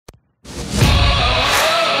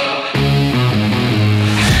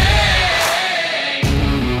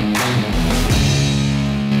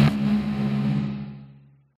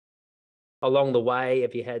along the way?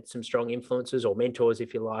 Have you had some strong influences or mentors,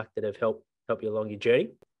 if you like, that have helped you along your journey?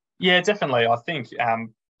 Yeah, definitely. I think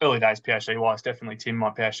early days PhD wise, definitely Tim, my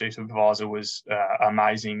PhD supervisor, was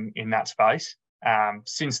amazing in that space.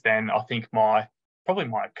 Since then, I think my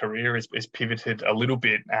career is pivoted a little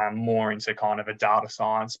bit more into kind of a data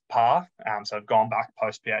science path. So I've gone back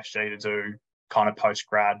post PhD to do kind of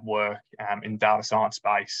post-grad work in data science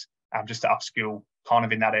space, just to upskill kind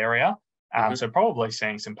of in that area. So probably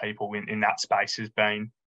seeing some people in that space has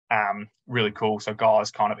been really cool. So guys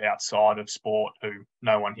kind of outside of sport who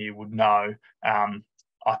no one here would know,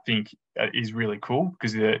 I think is really cool,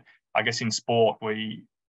 because I guess in sport we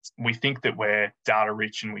think that we're data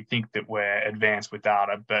rich and we think that we're advanced with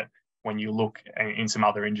data, but when you look in some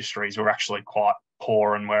other industries, we're actually quite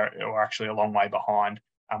poor, and we're actually a long way behind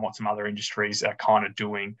what some other industries are kind of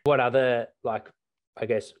doing. What other, like, I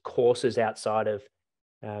guess, courses outside of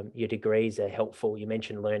your degrees are helpful? You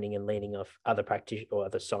mentioned learning and leaning off other practitioners or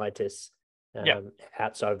other scientists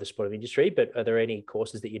outside of the sport of industry, but are there any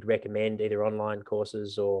courses that you'd recommend, either online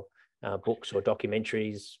courses or books or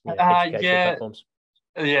documentaries, educational platforms?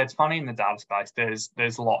 Yeah, it's funny in the data space.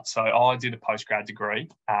 There's lots. So I did a postgrad degree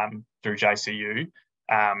through JCU,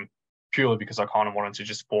 purely because I kind of wanted to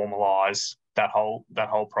just formalize that whole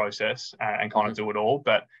process and kind of do it all.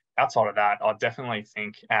 But outside of that, I definitely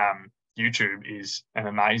think YouTube is an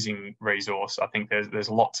amazing resource. I think there's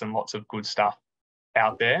lots and lots of good stuff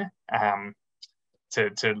out there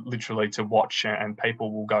to literally to watch, and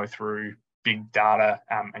people will go through big data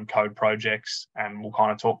and code projects, and we'll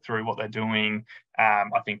kind of talk through what they're doing.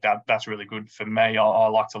 I think that's really good for me. I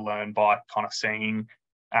like to learn by kind of seeing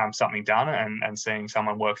something done and seeing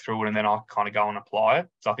someone work through it, and then I'll kind of go and apply it.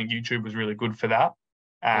 So I think YouTube was really good for that.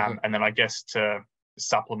 And then I guess to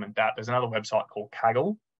supplement that, there's another website called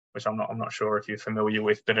Kaggle, which I'm not sure if you're familiar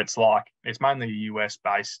with, but it's mainly a US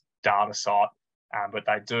based data site. But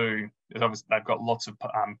they've got lots of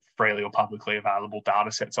freely or publicly available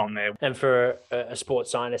data sets on there. And for a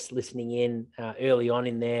sports scientist listening in early on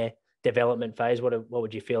in their development phase, what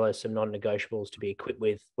would you feel are some non-negotiables to be equipped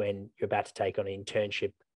with when you're about to take on an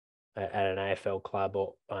internship at an AFL club,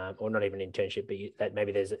 or not even an internship, but that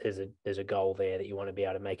maybe there's a goal there that you want to be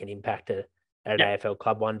able to make an impact at an AFL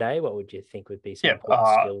club one day? What would you think would be some important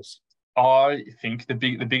skills? I think the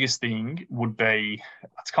biggest thing would be,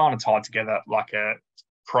 it's kind of tied together, like a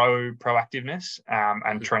proactiveness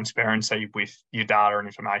and transparency with your data and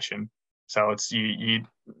information. So it's you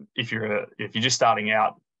if you're just starting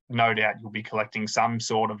out, no doubt you'll be collecting some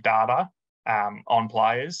sort of data on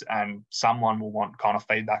players, and someone will want kind of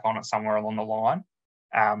feedback on it somewhere along the line.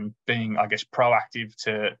 Being, I guess, proactive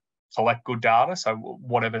to collect good data. So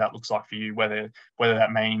whatever that looks like for you, whether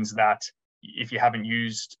that means that if you haven't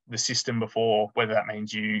used the system before, whether that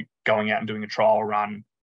means you going out and doing a trial run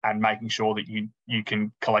and making sure that you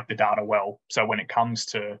can collect the data well. So when it comes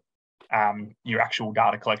to your actual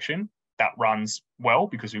data collection, that runs well,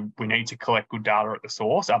 because we need to collect good data at the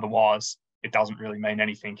source. Otherwise, it doesn't really mean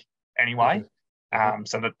anything anyway.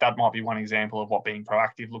 So that might be one example of what being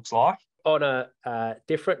proactive looks like. On a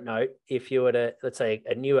different note, if you were to, let's say,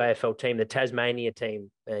 a new AFL team, the Tasmania team,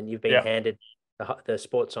 and you've been handed the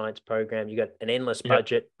sports science program, you got an endless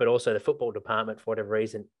budget, but also the football department, for whatever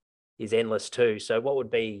reason, is endless too. So what would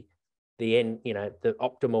be the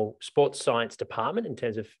optimal sports science department in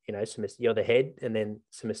terms of, you're the head, and then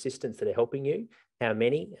some assistants that are helping you? How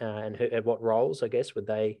many and what roles, I guess, would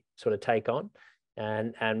they sort of take on?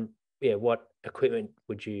 And what equipment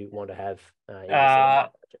would you want to have?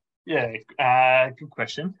 Good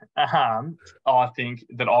question. I think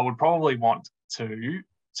that I would probably want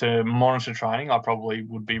to monitor training. I probably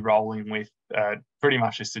would be rolling with pretty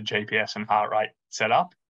much just a GPS and heart rate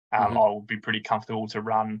setup. I would be pretty comfortable to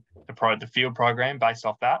run the field program based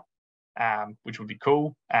off that, which would be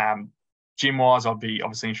cool. Gym wise, I'd be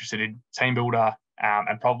obviously interested in team builder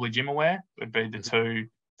and probably gym aware would be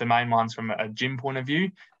the main ones from a gym point of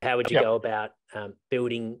view. How would you go about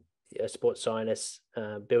building a sports scientist,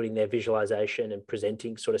 building their visualization and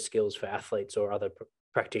presenting sort of skills for athletes or other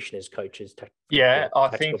practitioners, coaches? I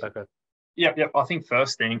think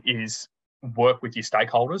first thing is work with your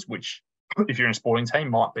stakeholders, which if you're in a sporting team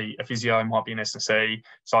might be a physio, might be an S&C.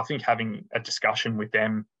 So I think having a discussion with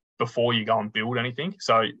them before you go and build anything.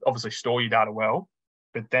 So obviously store your data well,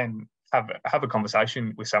 but then have a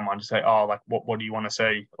conversation with someone to say, what do you want to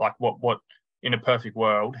see? Like what in a perfect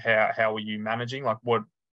world, how are you managing? I don't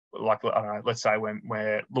know, let's say when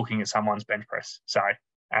we're looking at someone's bench press, say,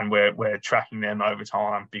 and we're tracking them over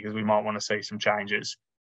time because we might want to see some changes,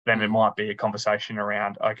 then it might be a conversation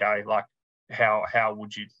around, okay, like how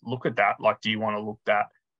would you look at that? Like, do you want to look at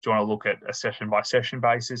Do you want to look at a session by session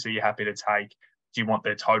basis? Are you happy to take? Do you want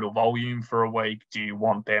their total volume for a week? Do you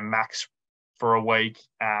want their max for a week?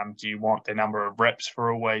 Do you want their number of reps for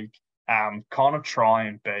a week? Kind of try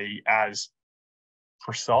and be as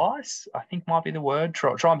precise, I think might be the word.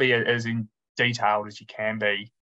 Try and be as in detailed as you can be